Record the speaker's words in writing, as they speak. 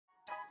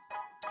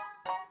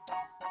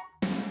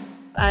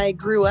I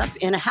grew up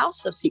in a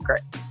house of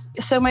secrets.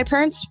 So my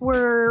parents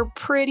were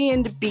pretty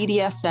into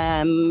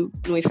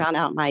BDSM. We found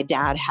out my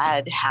dad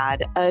had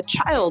a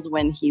child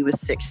when he was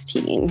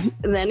 16.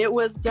 Then it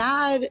was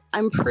dad,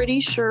 I'm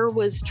pretty sure,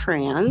 was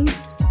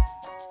trans.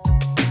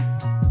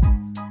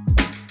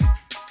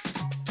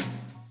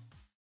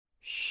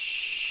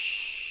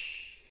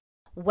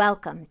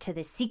 Welcome to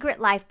the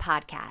Secret Life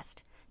Podcast.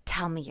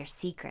 Tell me your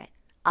secret.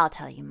 I'll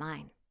tell you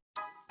mine.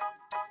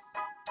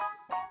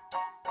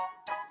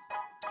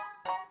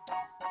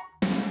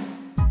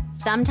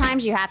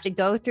 Sometimes you have to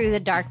go through the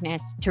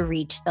darkness to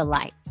reach the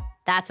light.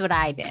 That's what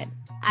I did.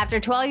 After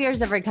 12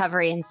 years of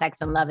recovery in sex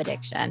and love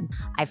addiction,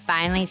 I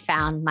finally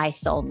found my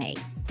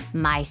soulmate,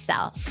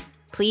 myself.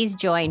 Please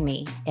join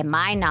me in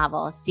my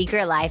novel,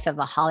 Secret Life of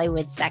a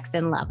Hollywood Sex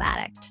and Love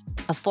Addict,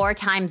 a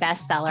 4-time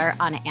bestseller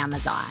on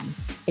Amazon.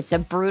 It's a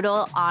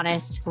brutal,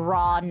 honest,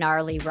 raw,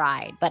 gnarly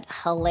ride, but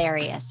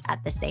hilarious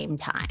at the same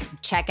time.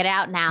 Check it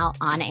out now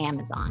on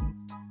Amazon.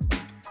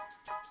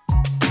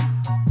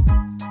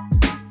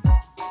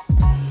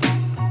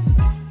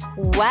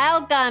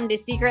 Welcome to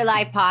Secret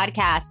Life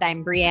Podcast.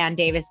 I'm Brianne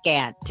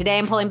Davis-Gant. Today,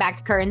 I'm pulling back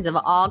the curtains of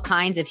all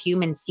kinds of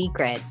human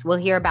secrets. We'll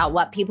hear about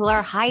what people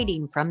are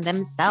hiding from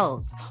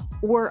themselves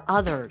or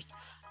others.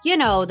 You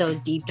know, those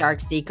deep, dark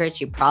secrets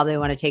you probably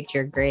want to take to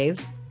your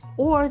grave.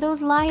 Or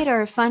those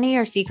lighter,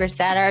 funnier secrets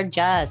that are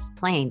just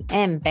plain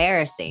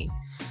embarrassing.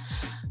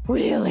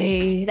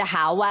 Really, the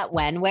how, what,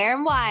 when, where,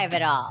 and why of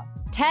it all.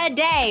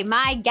 Today,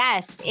 my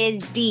guest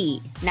is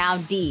Dee. Now,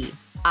 Dee,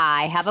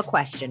 I have a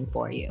question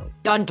for you.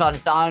 Dun, dun,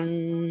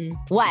 dun.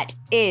 What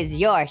is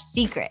your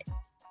secret?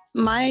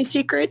 My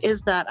secret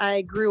is that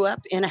I grew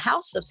up in a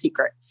house of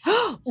secrets.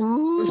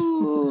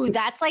 Ooh,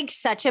 that's like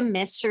such a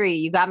mystery.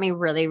 You got me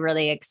really,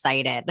 really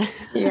excited.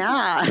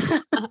 Yeah.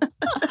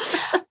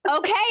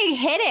 Okay,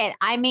 hit it.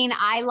 I mean,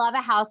 I love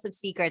a house of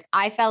secrets.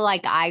 I felt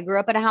like I grew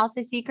up in a house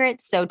of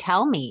secrets. So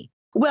tell me.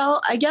 Well,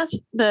 I guess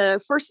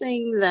the first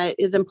thing that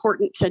is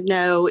important to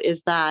know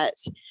is that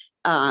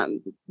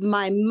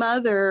my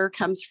mother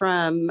comes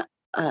from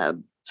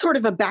sort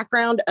of a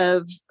background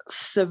of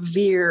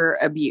severe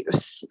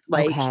abuse.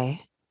 Like,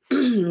 okay.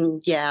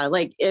 Yeah,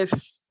 like if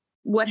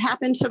what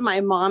happened to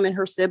my mom and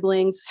her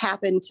siblings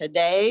happened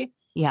today,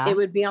 Yeah. it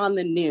would be on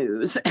the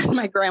news and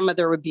my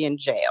grandmother would be in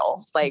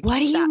jail. Like, what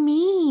do you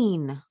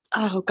mean?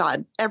 Oh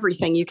God,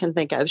 everything you can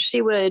think of.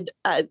 She would,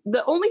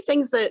 the only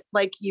things that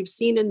like you've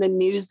seen in the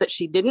news that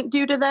she didn't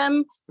do to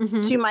them,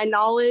 to my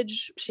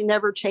knowledge, she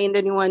never chained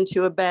anyone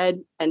to a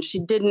bed and she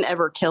didn't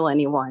ever kill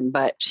anyone,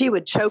 but she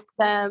would choke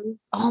them.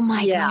 Oh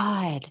my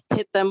God.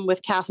 Hit them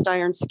with cast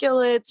iron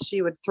skillets.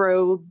 She would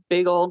throw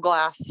big old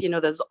glass,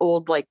 those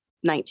old like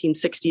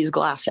 1960s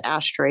glass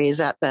ashtrays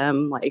at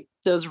them, like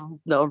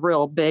the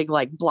real big,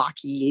 like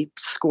blocky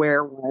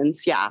square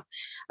ones. Yeah.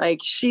 Like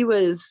she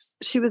was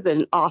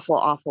an awful,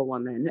 awful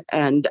woman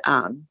and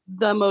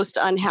the most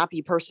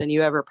unhappy person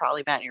you ever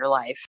probably met in your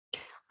life.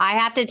 I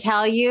have to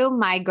tell you,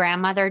 my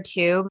grandmother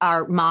too,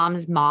 our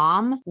mom's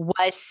mom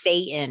was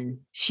Satan.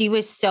 She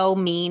was so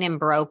mean and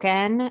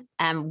broken.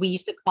 We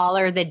used to call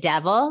her the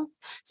devil.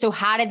 So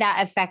how did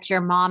that affect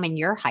your mom and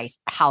your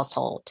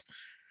household?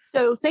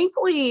 So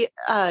thankfully,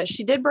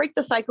 she did break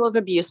the cycle of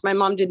abuse. My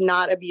mom did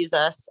not abuse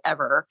us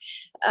ever.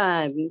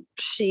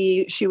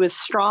 She was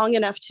strong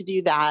enough to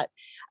do that.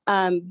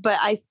 But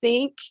I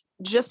think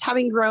just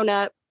having grown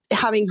up,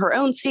 having her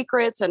own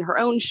secrets and her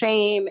own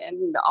shame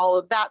and all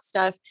of that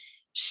stuff,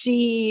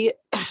 she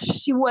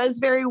was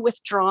very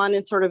withdrawn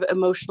and sort of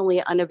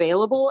emotionally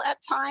unavailable at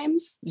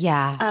times.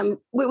 Yeah.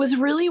 It was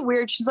really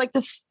weird. She's like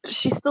this,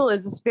 she still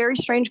is this very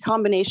strange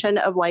combination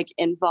of like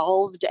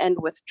involved and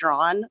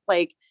withdrawn.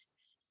 Like,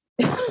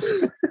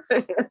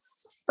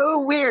 it's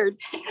so weird.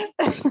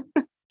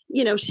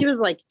 She was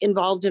like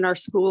involved in our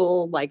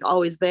school, like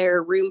always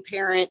there, room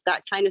parent,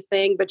 that kind of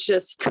thing, but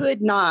just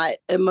could not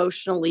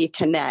emotionally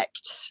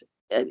connect.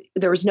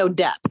 There was no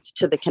depth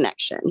to the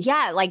connection.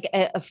 Yeah, like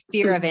a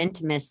fear of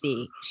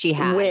intimacy she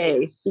had.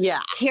 Way,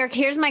 yeah.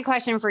 Here's my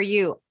question for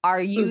you.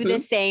 Are you the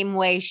same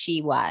way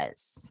she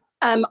was?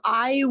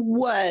 I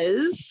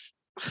was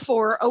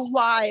for a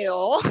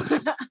while.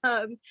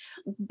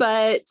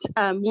 But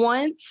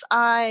once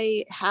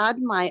I had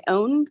my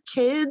own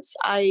kids,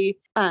 I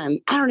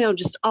don't know,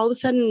 just all of a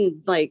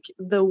sudden, like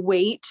the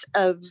weight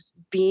of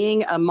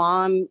being a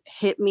mom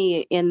hit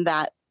me in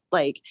that,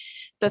 like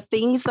the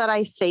things that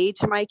I say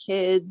to my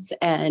kids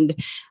and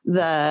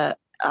the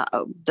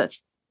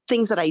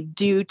things that I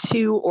do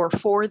to or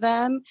for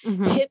them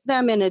hit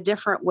them in a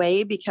different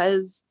way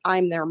because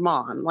I'm their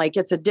mom. Like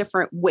it's a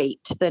different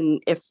weight than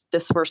if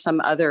this were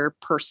some other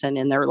person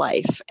in their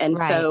life. And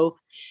so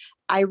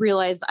I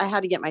realized I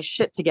had to get my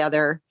shit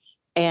together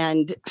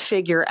and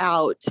figure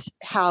out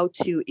how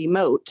to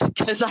emote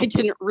because I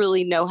didn't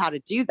really know how to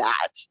do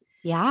that.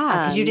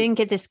 Yeah, because you didn't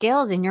get the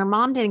skills and your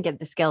mom didn't get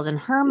the skills and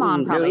her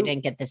mom probably Nope.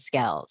 didn't get the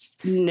skills.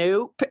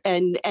 Nope.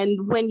 And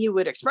when you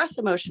would express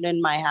emotion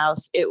in my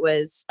house, it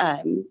was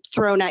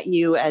thrown at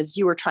you as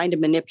you were trying to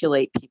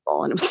manipulate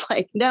people. And it was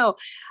like, no,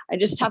 I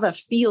just have a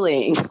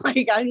feeling.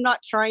 Like, I'm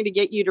not trying to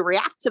get you to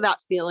react to that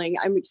feeling.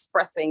 I'm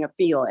expressing a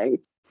feeling.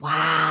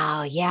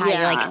 Wow. Yeah.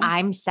 You're like,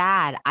 I'm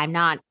sad. I'm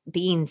not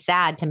being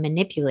sad to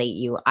manipulate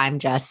you. I'm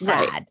just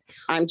sad. Right.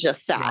 I'm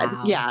just sad.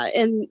 Wow. Yeah.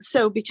 And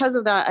so because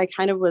of that, I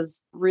kind of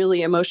was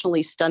really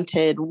emotionally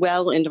stunted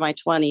well into my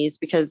 20s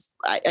because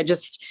I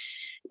just,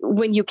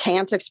 when you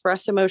can't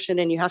express emotion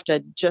and you have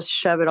to just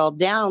shove it all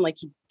down,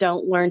 like you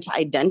don't learn to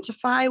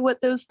identify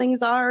what those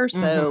things are.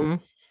 So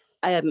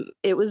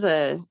it was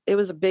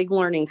a big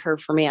learning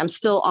curve for me. I'm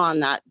still on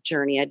that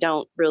journey. I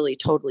don't really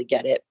totally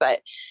get it,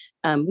 but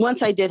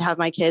once I did have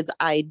my kids,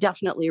 I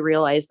definitely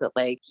realized that,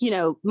 like, you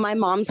know, my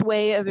mom's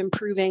way of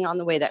improving on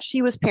the way that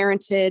she was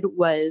parented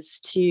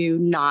was to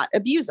not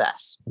abuse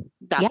us.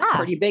 That's a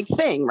pretty big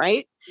thing,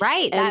 right?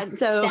 Right. And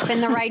that's a step in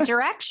the right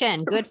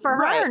direction. Good for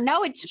her.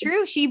 No, it's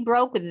true. She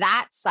broke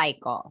that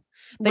cycle.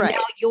 But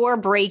now you're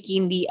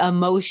breaking the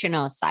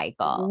emotional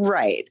cycle.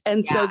 Right.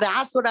 And so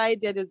that's what I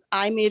did is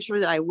I made sure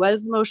that I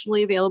was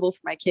emotionally available for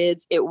my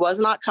kids. It was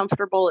not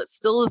comfortable. It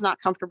still is not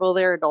comfortable.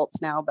 They're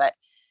adults now, but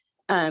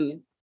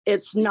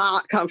it's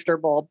not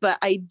comfortable. But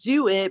I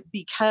do it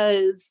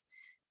because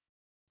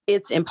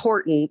it's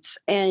important.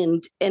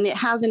 And it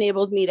has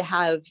enabled me to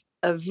have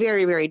a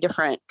very, very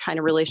different kind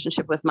of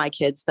relationship with my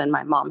kids than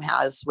my mom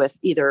has with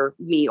either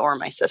me or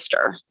my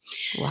sister.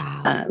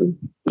 Wow.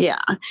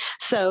 Yeah.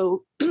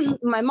 So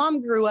my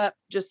mom grew up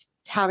just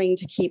having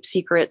to keep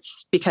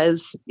secrets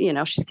because, you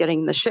know, she's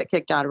getting the shit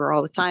kicked out of her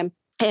all the time.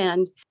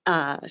 And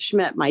she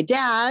met my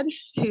dad,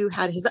 who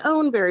had his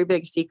own very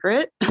big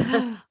secret.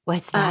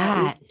 What's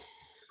that?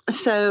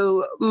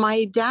 So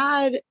my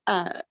dad,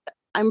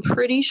 I'm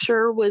pretty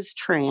sure was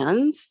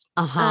trans.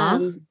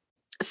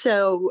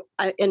 So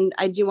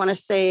I do want to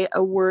say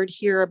a word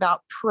here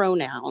about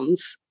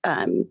pronouns,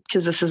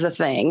 because this is a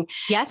thing.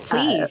 Yes,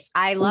 please.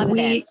 I love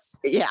this.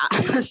 Yeah.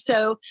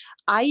 So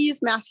I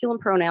use masculine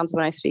pronouns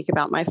when I speak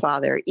about my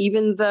father,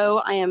 even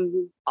though I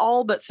am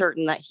all but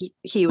certain that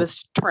he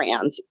was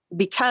trans,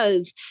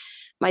 because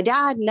my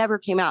dad never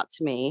came out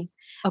to me.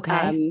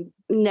 Okay.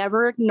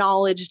 Never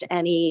acknowledged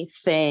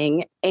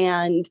anything.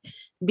 And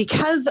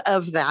because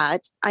of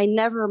that, I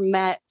never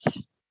met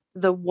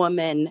the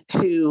woman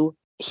who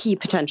he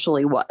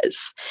potentially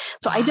was.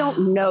 So I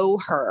don't know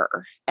her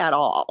at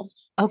all.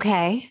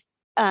 Okay.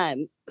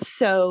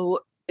 So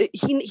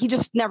he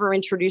just never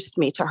introduced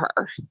me to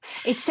her.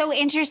 It's so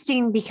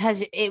interesting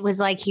because it was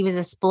like he was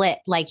a split.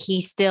 Like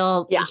he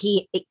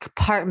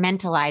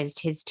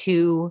compartmentalized his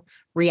two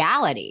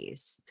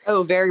realities.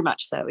 Oh, very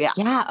much so. Yeah.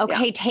 Yeah.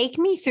 Okay. Yeah. Take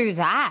me through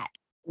that.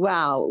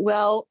 Wow.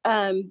 Well,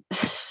 yeah,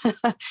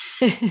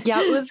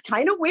 it was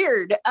kind of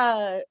weird.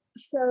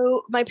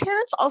 So my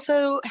parents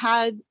also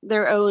had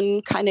their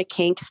own kind of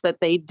kinks that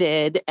they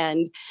did.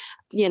 And,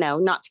 you know,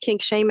 not to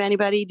kink shame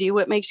anybody, do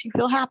what makes you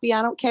feel happy.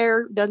 I don't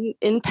care. Doesn't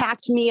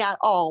impact me at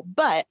all.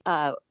 But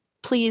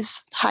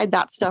please hide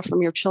that stuff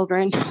from your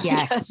children.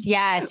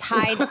 Yes.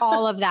 Hide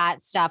all of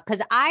that stuff.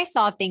 Because I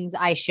saw things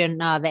I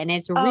shouldn't have. And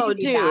it's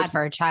really bad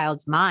for a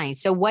child's mind.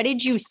 So what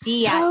did you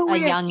see at a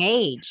young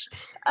age?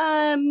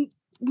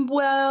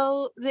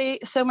 Well,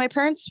 so my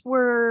parents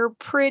were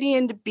pretty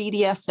into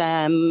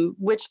BDSM,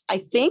 which I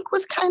think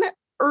was kind of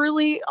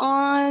early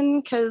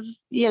on because,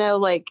 you know,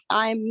 like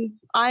I'm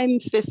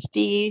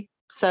 50.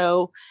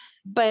 So,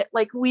 but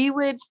like we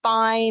would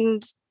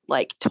find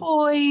like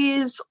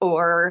toys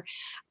or,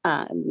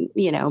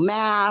 you know,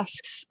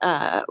 masks.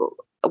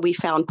 We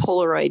found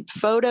Polaroid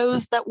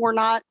photos that were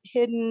not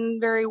hidden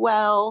very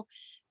well.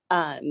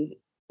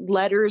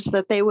 Letters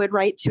that they would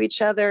write to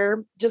each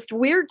other, just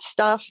weird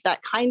stuff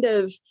that kind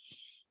of,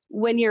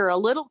 when you're a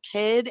little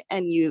kid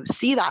and you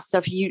see that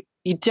stuff, you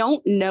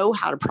don't know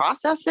how to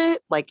process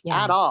it, like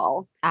at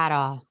all.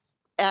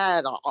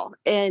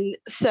 And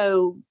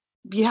so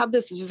you have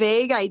this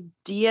vague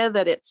idea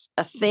that it's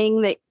a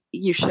thing that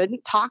you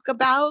shouldn't talk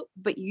about,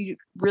 but you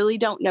really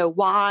don't know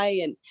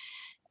why.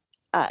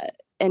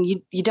 And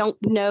you don't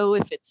know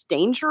if it's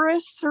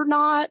dangerous or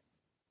not.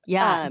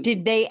 Yeah.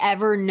 Did they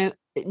ever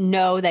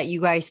know that you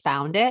guys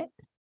found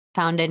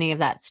any of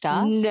that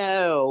stuff?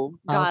 No.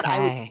 God, okay.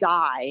 I would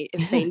die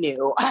if they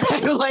knew.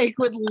 I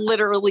would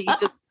literally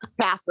just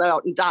pass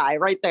out and die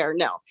right there.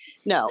 No,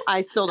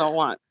 I still don't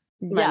want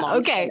my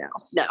mom to know.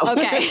 No.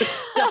 Okay.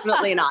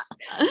 Definitely not.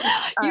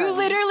 You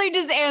literally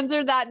just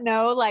answered that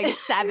no like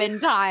 7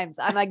 times.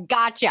 I'm like,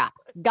 gotcha.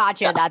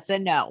 That's a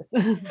no.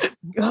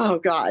 Oh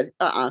God.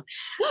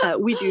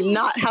 We do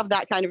not have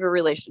that kind of a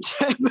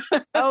relationship.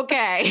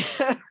 Okay.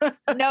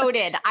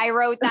 Noted. I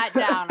wrote that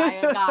down.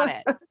 I got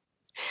it.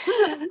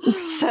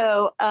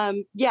 So,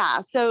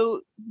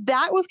 so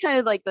that was kind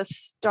of like the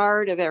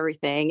start of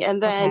everything.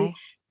 And then,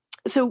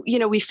 so, you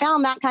know, we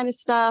found that kind of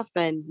stuff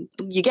and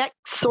you get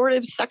sort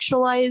of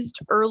sexualized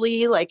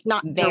early, like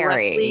not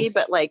directly,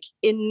 but like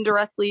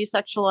indirectly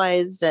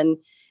sexualized. And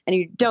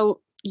you don't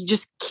you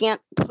just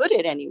can't put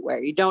it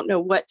anywhere. You don't know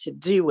what to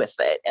do with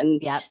it.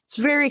 And it's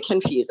very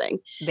confusing.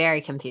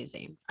 Very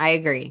confusing. I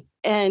agree.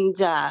 And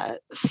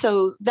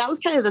so that was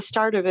kind of the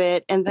start of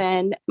it. And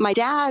then my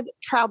dad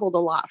traveled a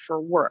lot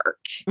for work.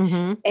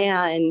 Mm-hmm.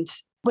 And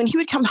when he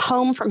would come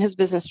home from his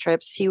business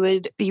trips, he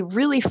would be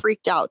really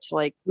freaked out to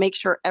like make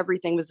sure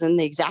everything was in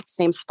the exact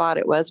same spot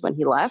it was when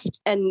he left.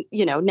 And,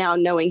 you know, now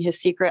knowing his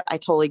secret, I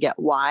totally get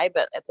why.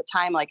 But at the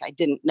time, like, I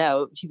didn't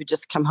know. He would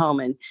just come home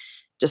and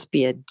just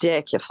be a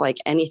dick if like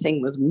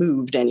anything was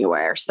moved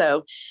anywhere.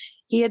 So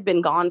he had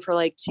been gone for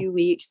like 2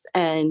 weeks,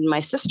 and my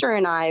sister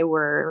and I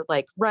were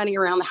like running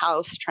around the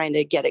house trying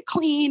to get it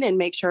clean and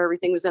make sure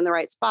everything was in the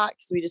right spot,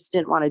 because we just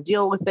didn't want to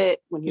deal with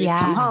it when he would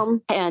come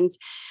home. And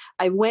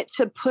I went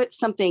to put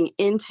something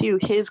into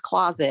his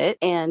closet,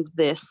 and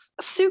this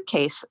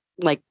suitcase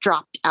like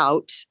dropped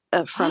out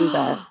from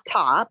the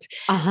top.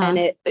 And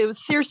it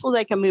was seriously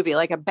like a movie,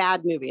 like a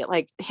bad movie. It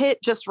like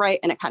hit just right,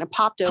 and it kind of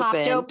popped open.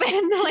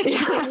 Like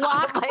the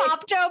lock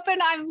popped open.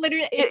 I'm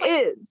literally. It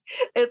is.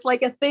 It's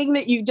like a thing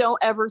that you don't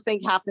ever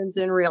think happens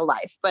in real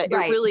life, but it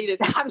really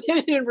did happen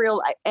in real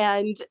life.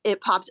 And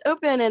it popped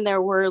open, and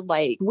there were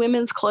like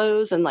women's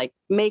clothes and like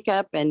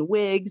makeup and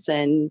wigs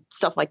and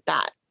stuff like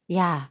that.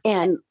 Yeah.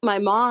 And my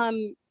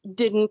mom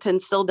didn't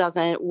and still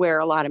doesn't wear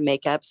a lot of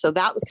makeup. So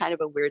that was kind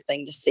of a weird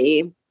thing to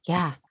see.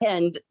 Yeah.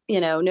 And, you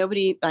know,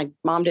 my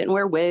mom didn't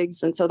wear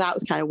wigs. And so that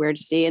was kind of weird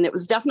to see. And it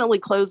was definitely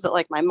clothes that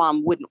like my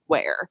mom wouldn't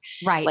wear.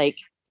 Right. Like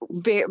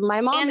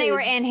my mom. And they were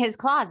in his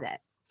closet.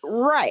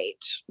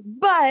 Right.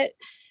 But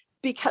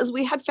because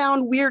we had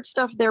found weird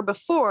stuff there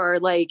before,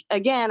 like,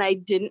 again, I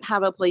didn't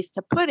have a place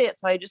to put it.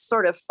 So I just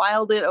sort of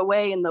filed it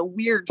away in the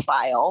weird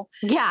file.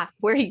 Yeah.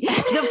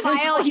 The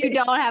file you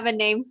don't have a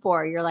name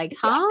for. You're like,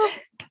 huh?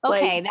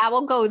 Okay, that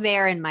will go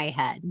there in my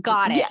head.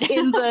 Got it. Yeah,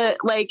 in the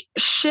like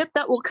shit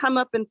that will come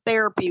up in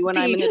therapy when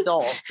I'm an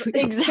adult.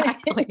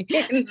 Exactly.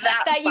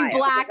 that you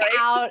black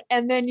out,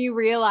 and then you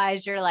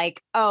realize you're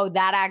like, oh,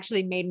 that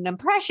actually made an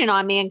impression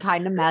on me and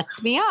kind of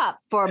messed me up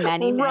for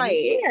many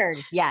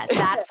years. Yes,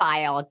 that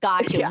file.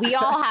 Got you. Yeah. We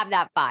all have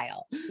that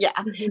file. Yeah.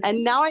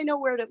 And now I know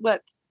where to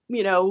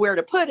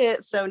put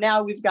it. So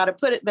now we've got to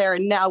put it there,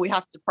 and now we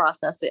have to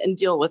process it and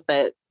deal with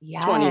it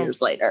 20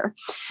 years later.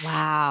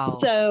 Wow.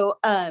 So,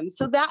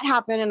 so that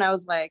happened, and I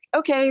was like,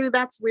 okay,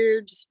 that's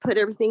weird. Just put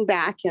everything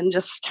back and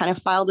just kind of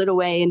filed it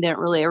away and didn't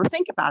really ever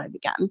think about it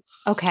again.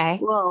 Okay.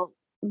 Well,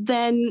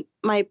 then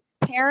my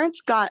parents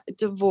got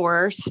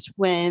divorced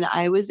when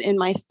I was in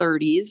my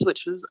 30s,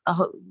 which was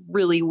a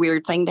really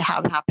weird thing to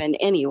have happen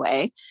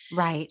anyway.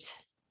 Right.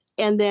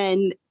 And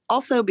then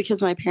also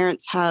because my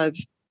parents have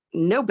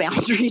no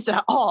boundaries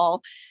at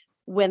all,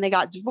 when they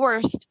got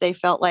divorced, they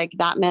felt like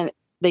that meant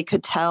they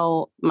could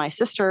tell my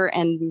sister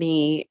and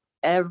me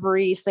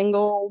every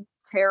single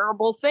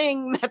terrible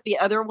thing that the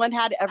other one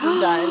had ever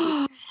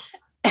done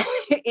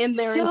in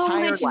their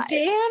entire life. So much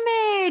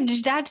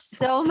damage. That's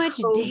so much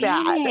damage.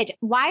 Bad.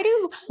 Why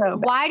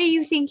do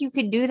you think you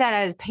could do that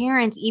as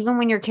parents, even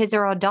when your kids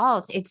are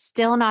adults? It's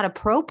still not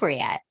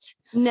appropriate.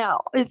 No,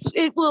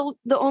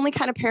 the only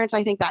kind of parents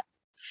I think that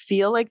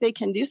feel like they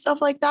can do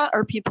stuff like that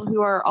are people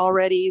who are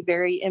already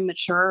very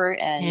immature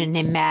and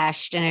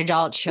enmeshed and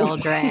adult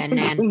children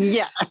and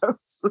yes,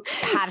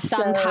 have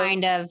some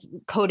kind of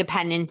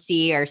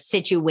codependency or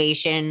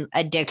situation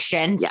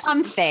addiction,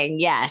 something.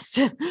 Yes.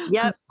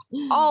 Yep.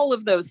 All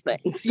of those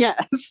things.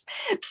 Yes.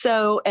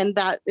 So, and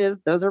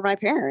those are my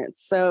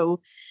parents.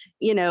 So,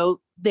 you know,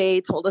 they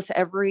told us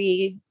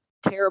every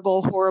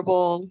terrible,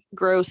 horrible,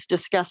 gross,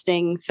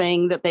 disgusting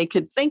thing that they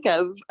could think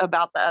of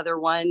about the other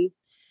one,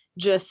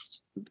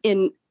 just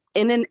in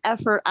an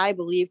effort, I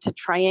believe, to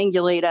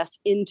triangulate us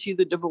into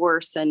the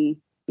divorce and,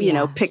 you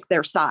know, pick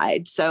their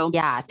side. So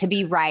to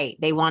be right.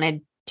 They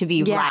wanted to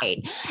be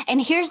right. And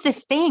here's the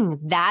thing.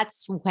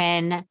 That's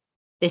when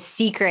the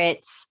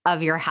secrets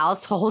of your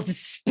household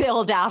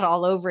spilled out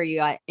all over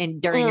you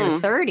during your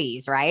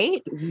 30s,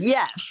 right?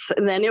 Yes.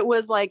 And then it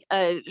was like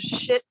a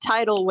shit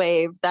tidal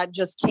wave that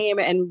just came,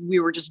 and we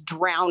were just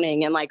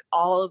drowning in like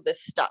all of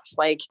this stuff.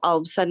 Like all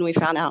of a sudden we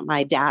found out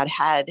my dad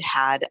had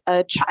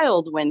a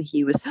child when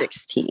he was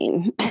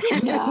 16.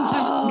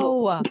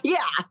 No.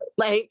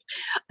 Like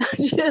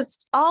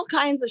just all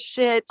kinds of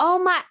shit. Oh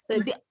my.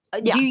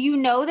 Do you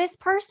know this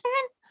person?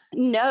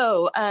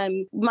 No,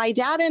 my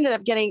dad ended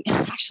up getting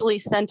actually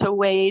sent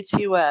away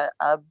to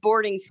a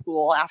boarding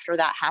school after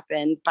that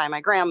happened by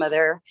my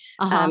grandmother,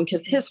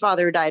 because his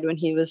father died when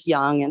he was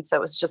young. And so it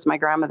was just my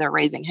grandmother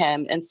raising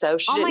him. And so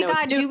she didn't know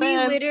what to do with him.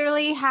 We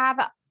literally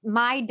have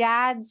my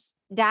dad's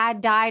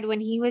dad died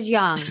when he was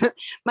young?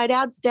 My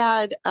dad's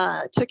dad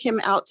took him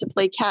out to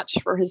play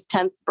catch for his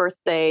 10th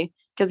birthday,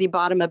 because he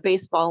bought him a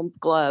baseball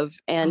glove,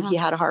 and he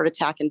had a heart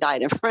attack and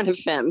died in front of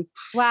him.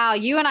 Wow.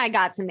 You and I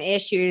got some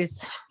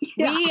issues.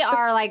 Yeah. We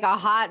are like a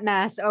hot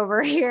mess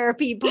over here,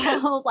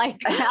 people.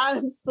 Like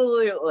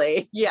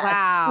absolutely. Yes.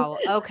 Wow.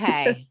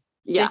 Okay.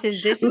 Yeah.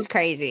 This is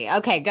crazy.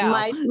 Okay, go.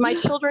 My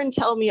children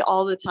tell me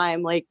all the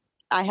time, like,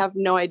 I have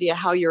no idea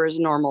how you're as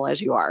normal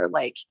as you are.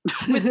 Like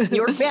with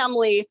your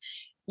family,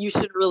 you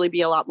should really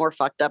be a lot more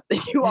fucked up than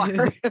you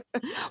are.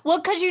 Well,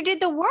 because you did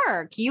the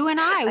work. You and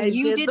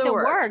you did the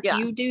work. Yeah.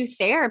 You do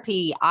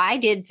therapy. I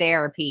did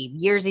therapy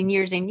years and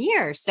years and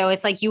years. So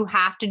it's like you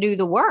have to do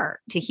the work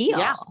to heal.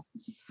 Yeah.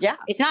 Yeah.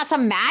 It's not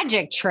some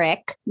magic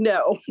trick.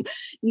 No,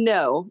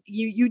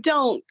 you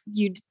don't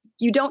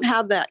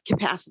have that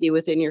capacity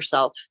within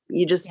yourself.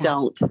 You just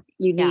don't.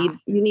 You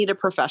need a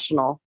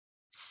professional.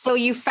 So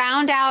you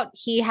found out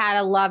he had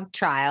a love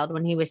child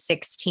when he was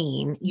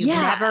 16. You've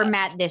never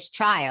met this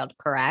child,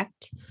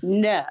 correct?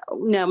 No.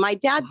 My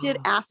dad did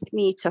ask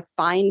me to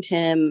find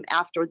him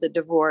after the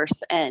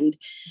divorce. And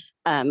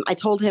I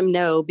told him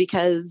no,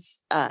 because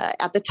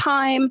at the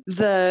time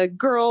the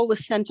girl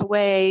was sent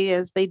away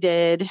as they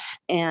did.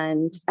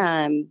 And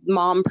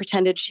mom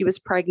pretended she was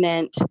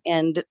pregnant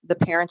and the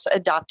parents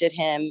adopted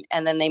him.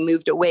 And then they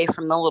moved away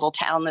from the little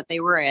town that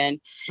they were in.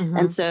 Mm-hmm.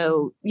 And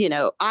so,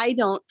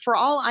 for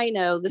all I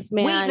know, this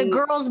man. Wait, the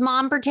girl's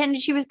mom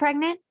pretended she was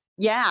pregnant?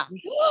 Yeah.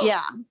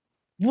 Yeah.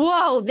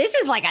 Whoa, this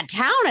is like a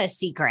town of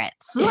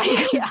secrets.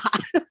 Yeah.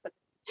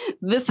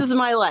 This is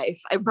my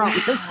life. I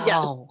promise. Wow.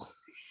 Yes.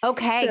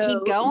 Okay,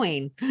 keep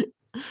going.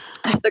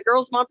 The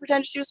girl's mom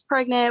pretended she was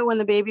pregnant when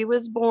the baby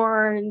was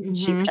born. Mm-hmm.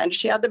 She pretended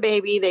she had the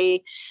baby.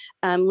 They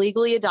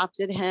legally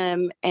adopted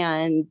him,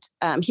 and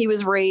he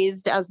was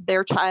raised as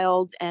their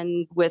child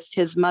and with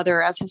his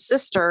mother as his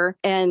sister.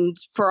 And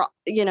for,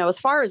 as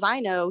far as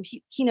I know,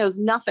 he knows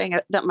nothing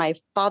that my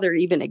father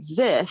even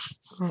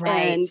exists.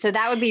 Right. And so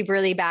that would be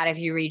really bad if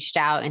you reached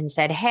out and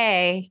said,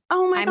 hey,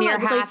 I'm your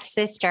half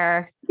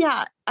sister.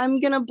 Yeah,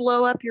 I'm going to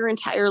blow up your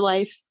entire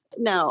life.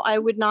 No, I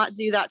would not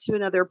do that to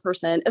another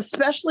person,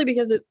 especially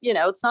because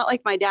it's not like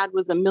my dad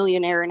was a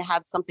millionaire and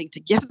had something to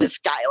give this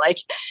guy. Like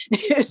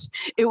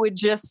it would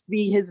just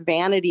be his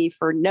vanity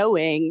for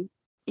knowing,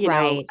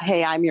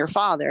 hey, I'm your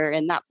father.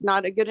 And that's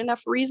not a good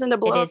enough reason to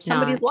blow up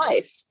somebody's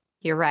life.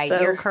 You're right. So,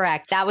 you're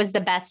correct. That was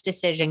the best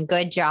decision.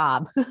 Good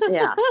job.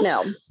 Yeah.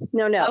 No.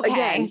 Okay.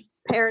 Again,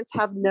 parents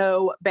have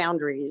no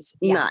boundaries,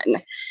 none.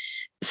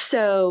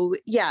 So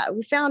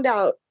we found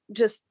out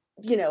just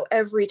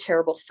every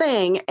terrible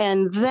thing.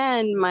 And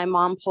then my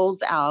mom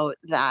pulls out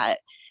that,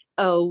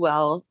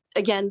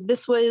 again,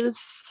 this was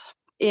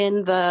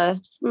in the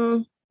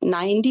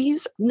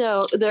 90s.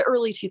 No, the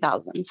early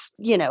 2000s.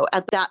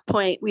 At that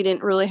point, we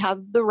didn't really have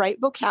the right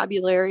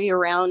vocabulary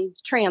around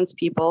trans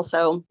people.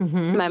 So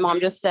my mom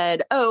just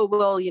said,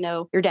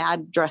 your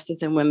dad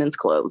dresses in women's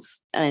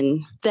clothes. And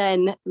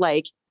then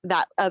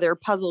that other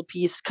puzzle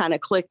piece kind of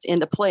clicked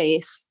into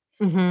place.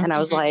 Mm-hmm. And I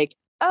was like,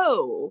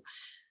 oh,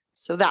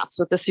 so that's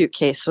what the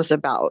suitcase was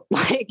about.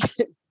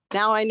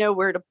 Now I know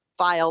where to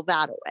file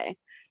that away.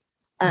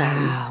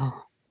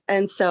 Wow.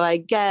 And so I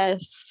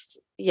guess,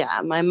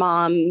 my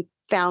mom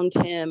found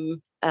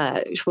him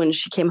when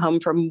she came home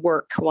from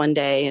work one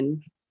day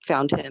and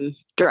found him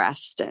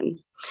dressed.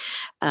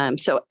 And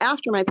so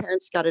after my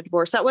parents got a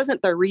divorce, that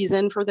wasn't the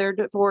reason for their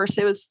divorce.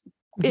 It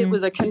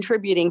was a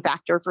contributing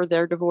factor for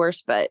their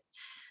divorce, but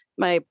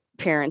my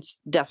parents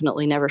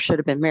definitely never should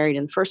have been married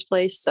in the first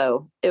place.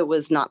 So it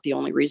was not the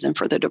only reason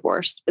for the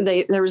divorce.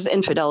 There was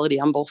infidelity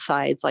on both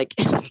sides. My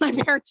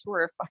parents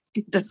were a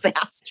fucking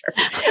disaster.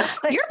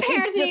 Your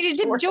parents needed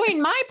to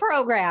join my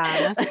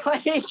program.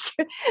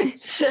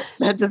 It's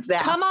just a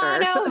disaster. Come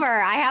on over.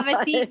 I have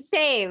a seat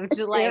saved.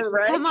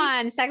 Come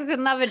on, sex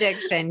and love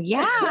addiction.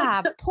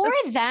 Yeah. Poor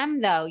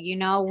them though.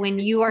 When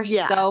you are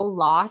so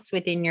lost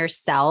within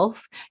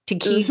yourself to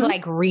keep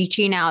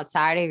reaching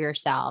outside of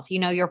yourself,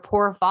 your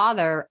poor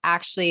father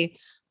actually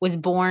was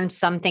born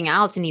something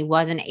else and he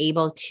wasn't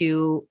able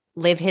to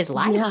live his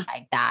life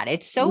like that.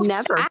 It's so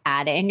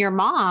sad. And your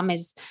mom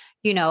is,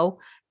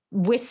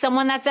 with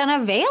someone that's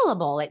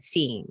unavailable, it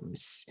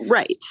seems.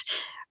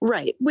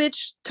 Right.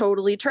 Which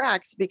totally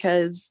tracks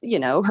because,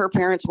 her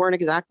parents weren't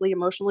exactly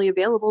emotionally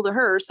available to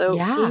her. So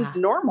it seemed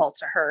normal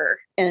to her.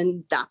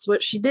 And that's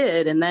what she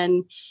did. And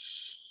then,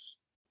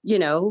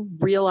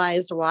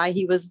 realized why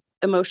he was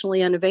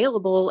emotionally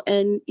unavailable.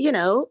 And,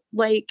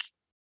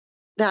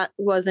 that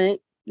wasn't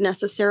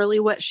necessarily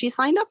what she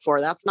signed up for.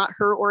 That's not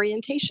her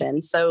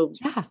orientation. So,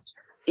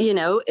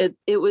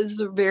 it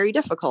was very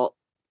difficult.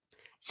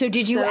 So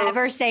did you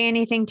ever say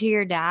anything to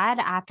your dad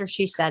after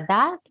she said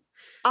that?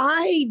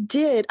 I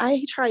did.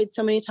 I tried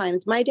so many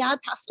times. My dad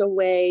passed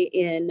away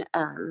in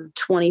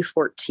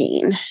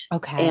 2014.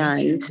 Okay.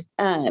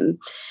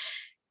 And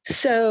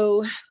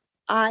so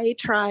I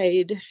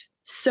tried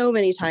so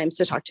many times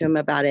to talk to him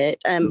about it.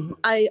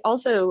 I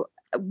also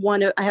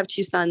I have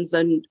two sons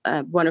and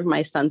one of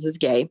my sons is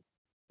gay.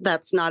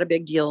 That's not a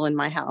big deal in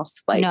my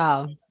house.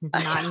 No,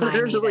 not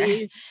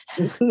literally.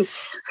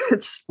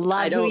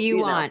 Love who you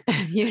want.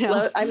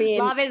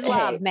 Love is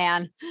love,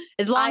 man.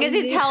 As long as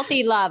it's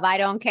healthy love, I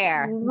don't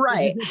care.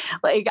 Right.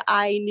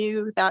 I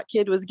knew that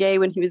kid was gay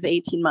when he was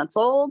 18 months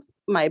old.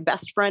 My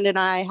best friend and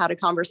I had a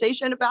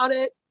conversation about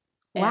it.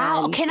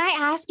 Wow. And Can I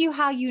ask you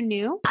how you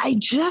knew? I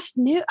just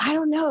knew, I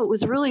don't know. It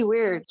was really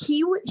weird.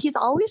 He's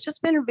always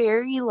just been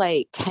very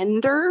like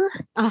tender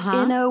in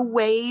Uh-huh. a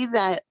way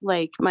that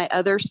like my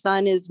other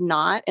son is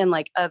not, and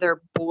like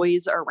other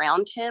boys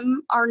around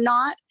him are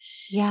not.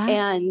 Yeah.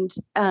 And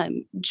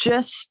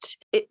just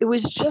it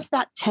was just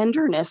that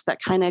tenderness that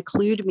kind of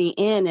clued me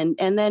in.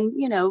 And then,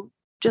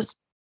 just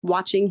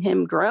watching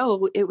him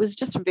grow, it was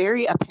just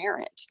very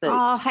apparent that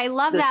Oh, I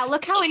love that.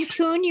 Look how in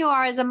tune you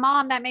are as a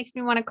mom. That makes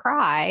me want to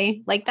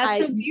cry. Like, that's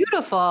so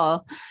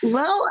beautiful.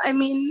 Well, I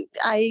mean,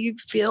 I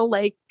feel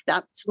like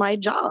that's my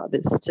job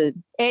is to.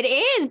 It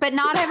is, but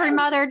not every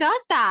mother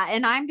does that.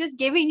 And I'm just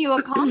giving you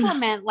a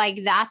compliment.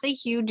 Like, that's a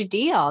huge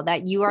deal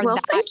that you are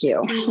that Thank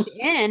you. tuned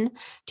in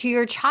to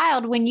your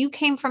child when you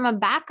came from a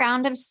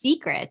background of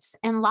secrets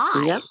and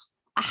lies. Yep.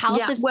 A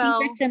house of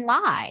secrets and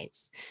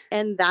lies.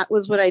 And that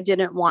was what I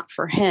didn't want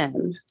for him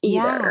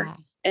either. Yeah.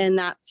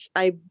 And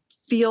I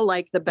feel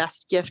like the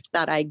best gift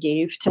that I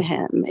gave to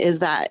him is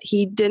that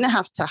he didn't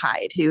have to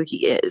hide who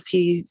he is.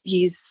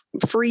 He's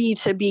free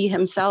to be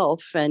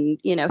himself. And,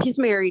 he's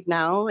married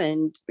now,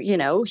 and,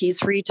 he's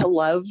free to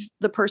love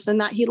the person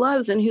that he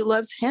loves and who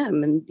loves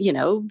him. And,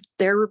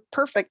 they're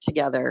perfect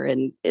together,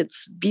 and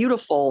it's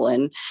beautiful.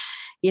 And,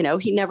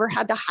 he never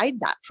had to hide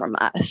that from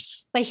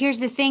us. But here's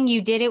the thing,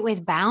 you did it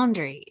with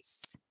boundaries.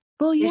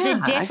 Well, yeah. There's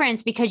a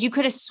difference, because you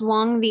could have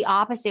swung the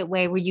opposite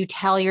way where you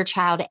tell your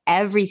child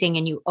everything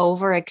and you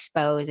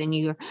overexpose and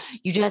you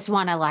just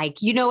want to,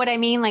 like, you know what I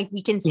mean? Like,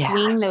 we can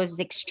swing those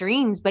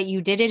extremes, but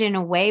you did it in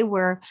a way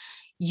where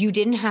you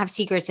didn't have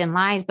secrets and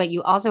lies, but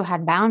you also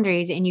had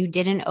boundaries, and you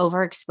didn't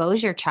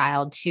overexpose your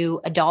child to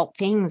adult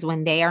things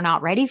when they are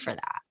not ready for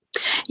that.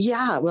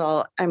 Yeah.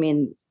 Well, I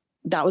mean,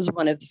 that was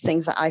one of the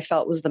things that I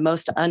felt was the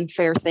most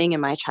unfair thing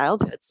in my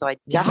childhood. So I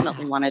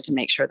definitely wanted to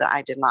make sure that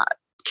I did not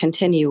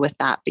continue with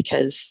that,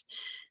 because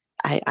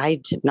I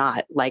did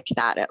not like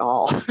that at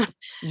all.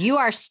 You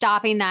are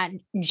stopping that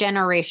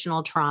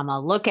generational trauma.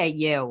 Look at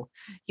you.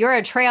 You're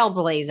a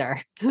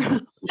trailblazer.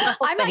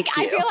 I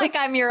feel like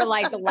I'm your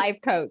like life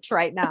coach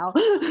right now.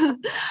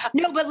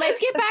 No, but let's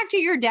get back to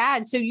your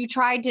dad. So you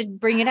tried to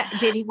bring it up.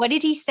 What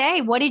did he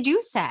say? What did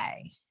you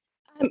say?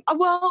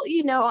 Well,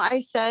 I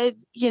said,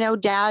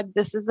 Dad,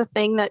 this is the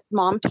thing that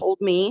Mom told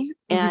me.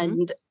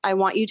 And I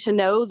want you to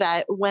know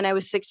that when I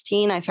was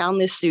 16, I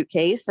found this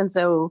suitcase. And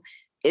so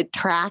it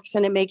tracks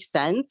and it makes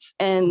sense.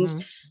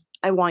 And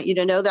I want you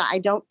to know that I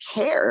don't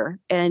care,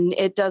 and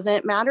it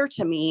doesn't matter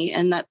to me.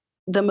 And that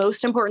the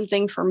most important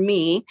thing for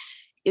me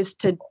is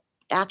to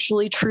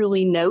actually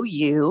truly know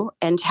you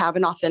and have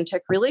an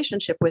authentic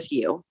relationship with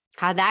you.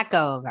 How'd that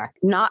go over?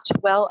 Not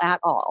well at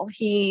all.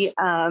 He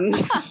I'm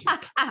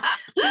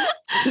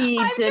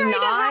trying to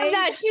have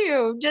that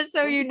too, just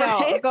so you know.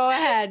 Right? Go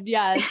ahead.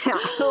 Yes.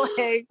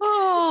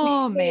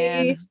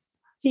 Man.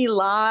 He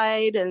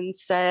lied and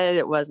said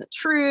it wasn't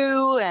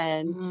true.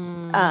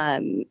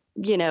 And,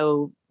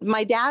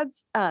 my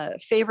dad's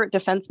favorite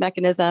defense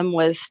mechanism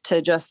was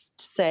to just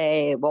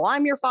say, well,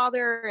 I'm your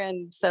father.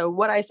 And so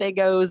what I say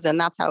goes,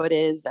 and that's how it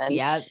is.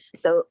 And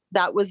so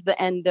that was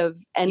the end of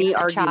any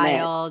argument.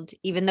 Child,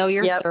 even though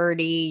you're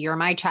 30, you're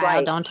my child.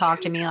 Right. Don't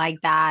talk to me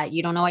like that.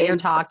 You don't know what you're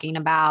talking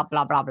about,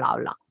 blah, blah, blah,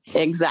 blah.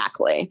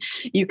 Exactly.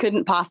 You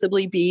couldn't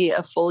possibly be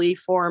a fully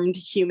formed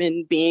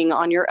human being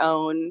on your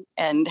own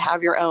and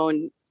have your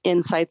own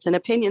insights and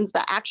opinions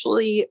that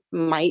actually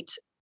might,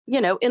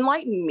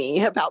 enlighten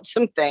me about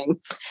some things.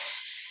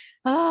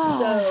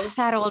 Oh, so,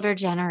 that older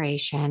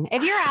generation.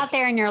 If you're out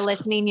there and you're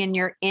listening and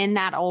you're in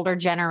that older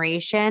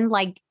generation,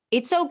 like,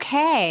 it's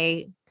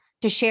okay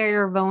to share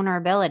your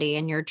vulnerability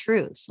and your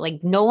truth. Like,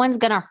 no one's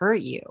going to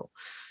hurt you.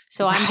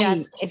 So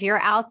if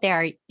you're out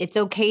there, it's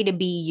okay to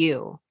be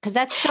you. Because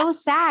that's so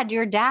sad.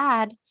 Your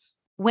dad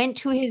went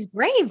to his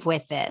grave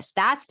with this.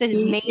 That's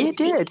the main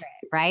secret,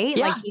 right?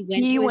 Yeah, like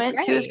he went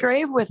to his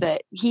grave with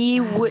it. He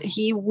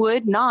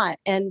would not.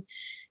 And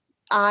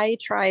I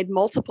tried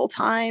multiple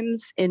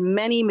times in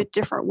many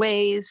different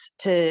ways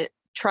to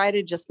try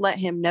to just let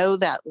him know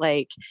that,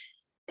 like,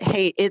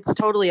 hey, it's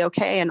totally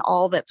okay. And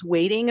all that's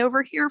waiting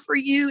over here for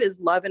you is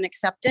love and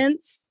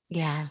acceptance.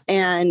 Yeah.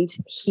 And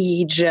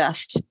he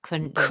just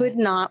could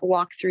not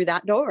walk through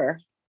that door.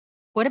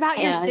 What about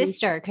your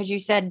sister? Because you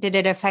said, did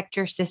it affect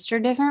your sister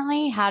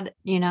differently? Can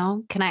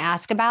I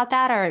ask about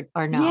that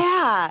or no?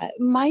 Yeah.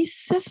 My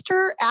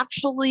sister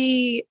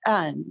actually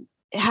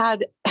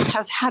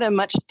has had a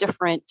much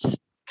different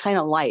kind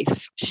of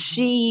life.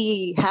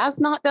 She has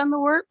not done the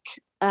work.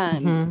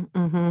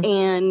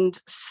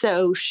 And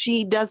so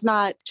she does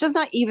not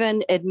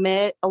even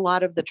admit a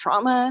lot of the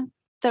trauma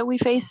that we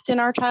faced in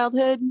our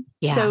childhood.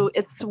 Yeah. So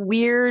it's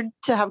weird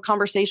to have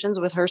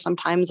conversations with her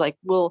sometimes. Like,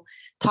 we'll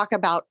talk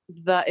about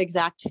the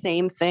exact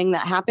same thing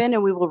that happened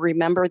and we will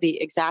remember the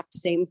exact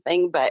same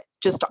thing, but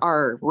just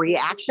our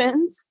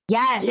reactions.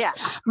 Yes. Yeah.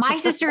 My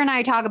sister and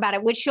I talk about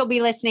it, which she'll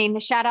be listening.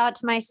 Shout out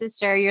to my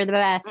sister. You're the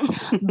best.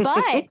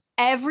 But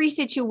every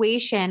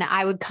situation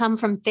I would come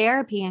from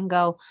therapy and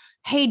go,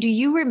 hey, do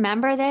you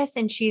remember this?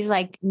 And she's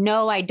like,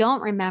 no, I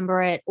don't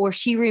remember it. Or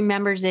she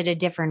remembers it a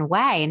different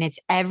way. And it's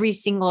every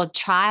single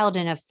child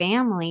in a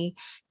family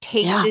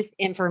takes Yeah. this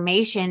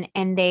information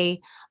and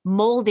they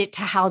mold it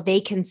to how they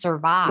can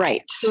survive.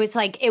 Right. So it's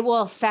like it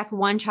will affect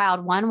one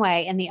child one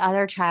way and the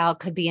other child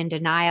could be in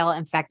denial,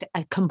 in fact,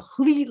 a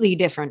completely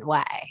different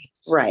way.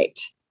 Right.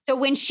 So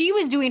when she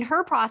was doing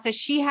her process,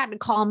 she had to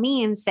call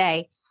me and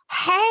say,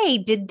 hey,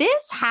 did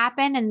this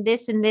happen and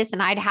this and this?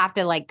 And I'd have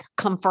to like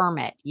confirm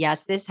it.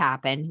 Yes, this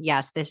happened.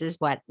 Yes, this is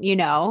what,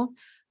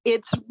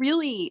 It's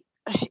really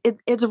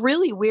it's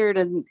really weird,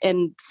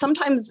 and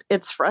sometimes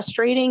it's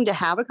frustrating to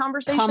have a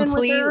conversation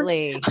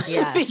completely. with her.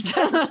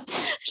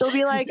 Yes. She'll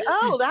be like,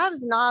 oh, that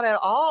is not at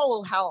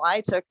all how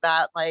I took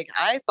that. Like,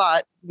 I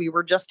thought we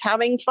were just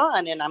having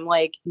fun. And I'm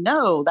like,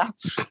 no,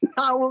 that's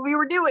not what we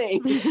were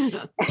doing.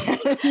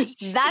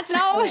 That's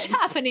not what was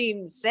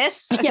happening,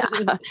 sis.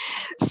 Yeah.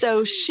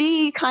 So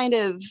she kind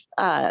of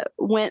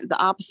went the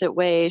opposite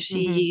way.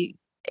 She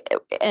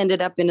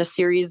ended up in a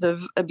series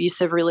of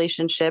abusive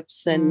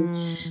relationships,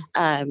 and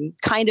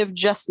kind of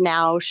just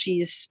now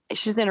she's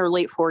in her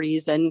late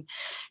 40s, and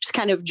she's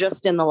kind of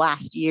just in the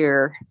last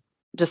year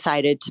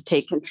decided to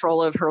take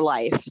control of her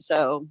life.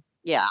 So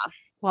yeah.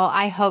 Well,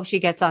 I hope she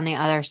gets on the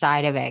other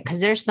side of it, because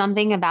there's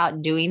something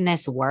about doing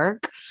this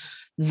work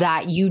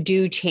that you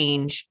do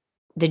change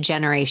the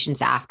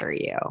generations after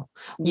you,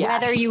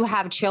 whether you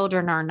have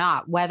children or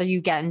not, whether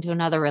you get into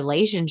another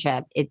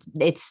relationship,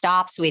 it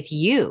stops with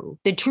you.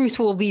 The truth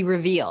will be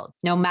revealed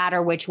no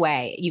matter which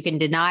way. You can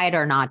deny it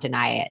or not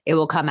deny it. It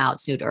will come out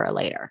sooner or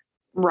later.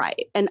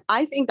 Right. And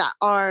I think that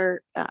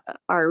our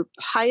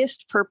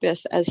highest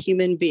purpose as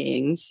human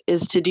beings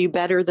is to do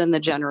better than the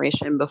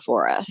generation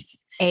before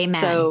us.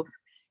 Amen. So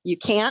you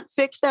can't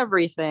fix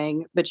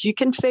everything, but you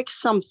can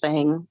fix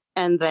something.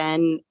 And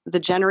then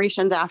the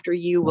generations after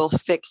you will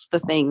fix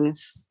the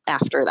things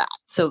after that.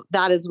 So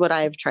that is what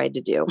I've tried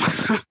to do.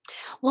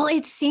 Well,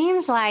 it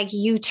seems like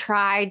you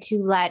tried to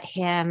let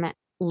him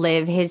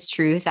live his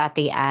truth at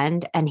the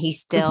end, and he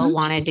still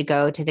wanted to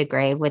go to the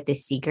grave with the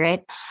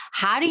secret.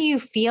 How do you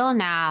feel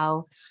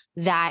now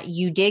that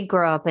you did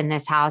grow up in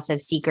this house of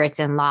secrets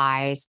and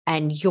lies,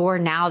 and you're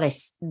now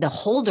the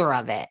holder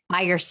of it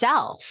by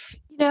yourself?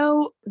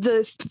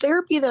 The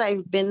therapy that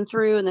I've been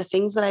through and the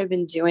things that I've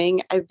been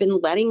doing, I've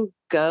been letting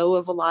go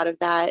of a lot of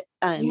that.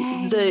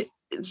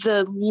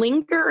 The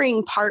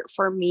lingering part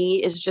for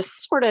me is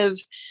just sort of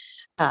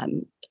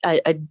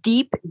a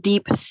deep,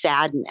 deep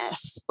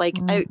sadness. Like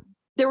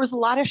there was a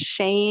lot of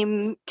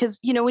shame because,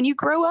 when you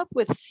grow up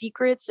with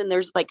secrets and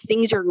there's like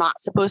things you're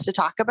not supposed to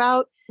talk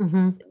about,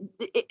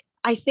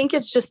 I think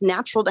it's just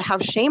natural to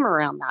have shame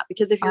around that,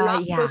 because if you're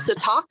not supposed to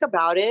talk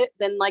about it,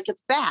 then like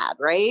it's bad,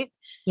 right?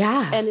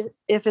 Yeah. And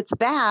if it's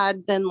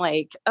bad, then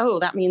like, oh,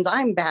 that means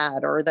I'm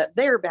bad or that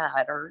they're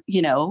bad or,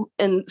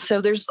 and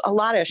so there's a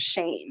lot of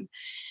shame.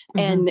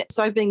 And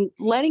so I've been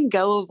letting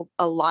go of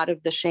a lot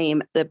of the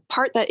shame. The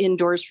part that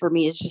endures for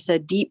me is just a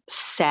deep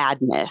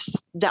sadness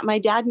that my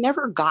dad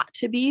never got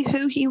to be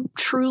who he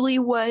truly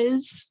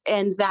was,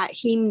 and that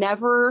he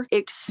never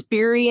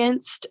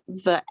experienced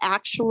the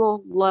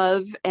actual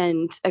love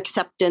and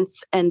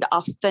acceptance and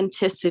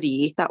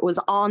authenticity that was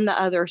on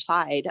the other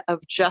side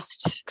of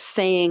just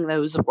saying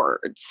those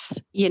words,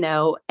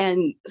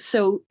 and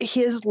so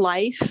his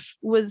life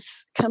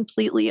was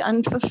completely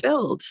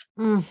unfulfilled.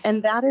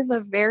 And that is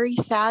a very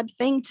sad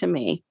thing to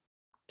me.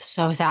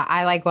 So sad.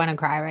 I want to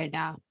cry right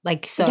now.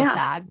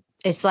 Sad.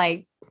 It's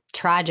like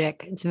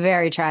tragic. It's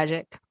very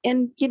tragic.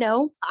 And,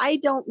 I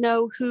don't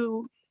know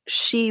who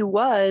she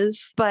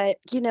was, but,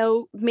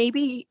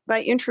 maybe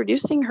by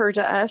introducing her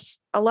to us,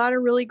 a lot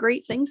of really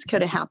great things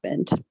could have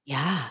happened.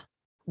 Yeah.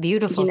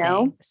 Beautiful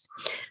things.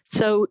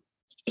 So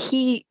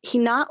he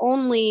not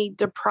only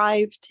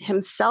deprived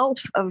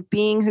himself of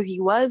being who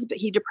he was, but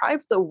he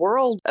deprived the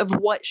world of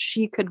what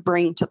she could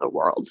bring to the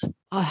world.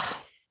 Oh,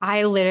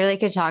 I literally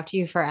could talk to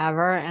you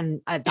forever, and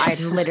I'm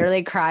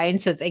literally crying.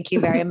 So thank you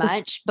very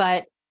much.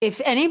 But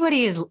if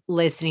anybody is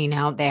listening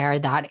out there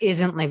that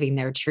isn't living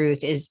their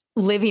truth, is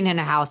living in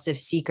a house of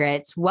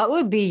secrets, what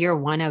would be your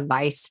one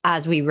advice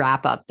as we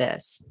wrap up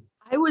this?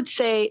 I would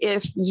say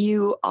if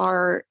you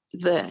are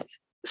the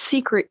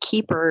secret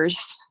keepers,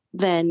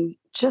 then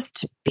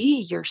just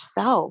be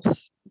yourself.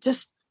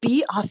 Just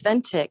be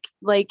authentic.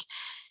 Like,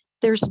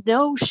 there's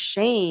no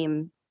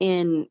shame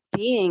in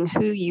being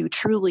who you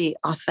truly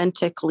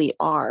authentically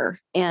are.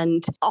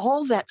 And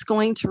all that's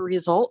going to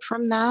result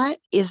from that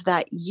is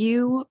that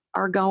you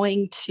are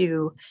going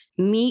to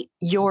meet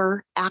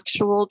your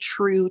actual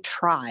true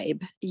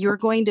tribe. You're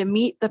going to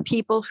meet the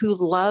people who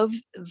love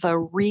the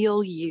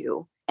real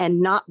you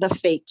and not the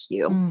fake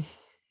you.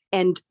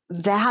 And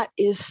that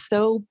is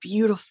so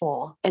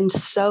beautiful and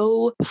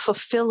so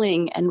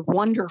fulfilling and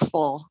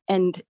wonderful.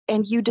 And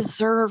you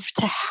deserve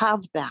to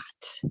have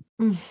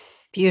that.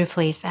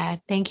 Beautifully said.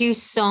 Thank you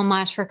so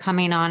much for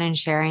coming on and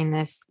sharing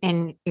this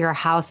in your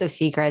house of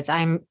secrets.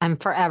 I'm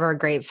forever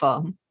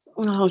grateful.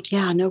 Oh,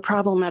 yeah, no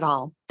problem at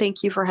all.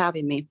 Thank you for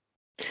having me.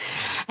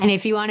 And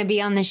if you want to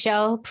be on the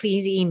show,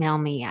 please email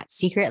me at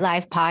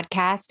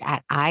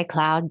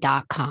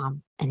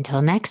secretlifepodcast@icloud.com.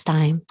 Until next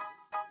time.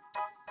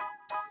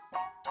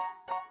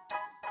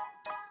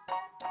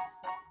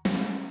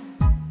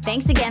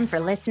 Thanks again for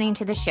listening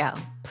to the show.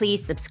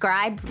 Please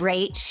subscribe,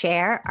 rate,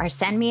 share, or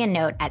send me a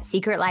note at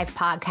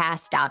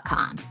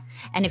secretlifepodcast.com.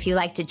 And if you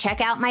like to check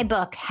out my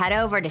book, head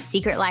over to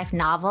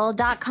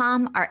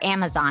secretlifenovel.com or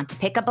Amazon to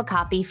pick up a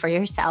copy for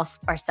yourself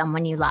or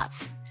someone you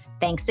love.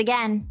 Thanks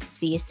again.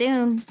 See you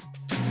soon.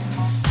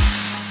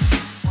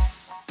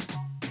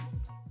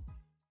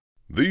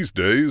 These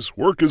days,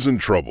 work is in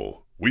trouble.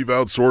 We've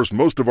outsourced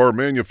most of our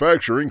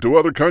manufacturing to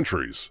other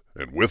countries,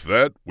 and with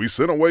that, we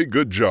sent away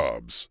good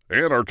jobs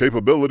and our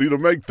capability to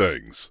make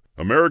things.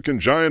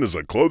 American Giant is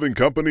a clothing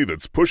company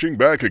that's pushing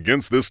back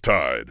against this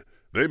tide.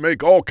 They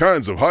make all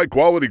kinds of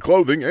high-quality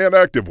clothing and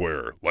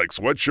activewear, like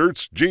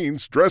sweatshirts,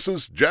 jeans,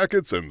 dresses,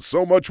 jackets, and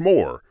so much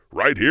more,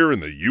 right here in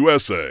the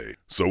USA.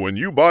 So when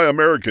you buy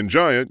American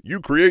Giant,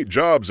 you create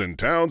jobs in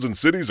towns and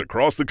cities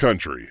across the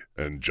country.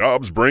 And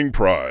jobs bring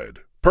pride,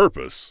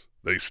 purpose.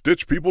 They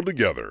stitch people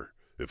together.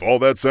 If all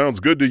that sounds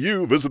good to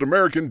you, visit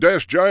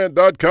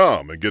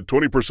American-Giant.com and get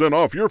 20%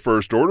 off your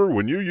first order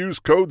when you use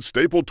code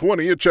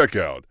STAPLE20 at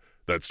checkout.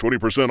 That's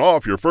 20%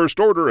 off your first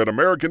order at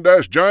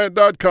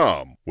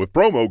American-Giant.com with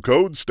promo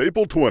code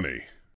STAPLE20.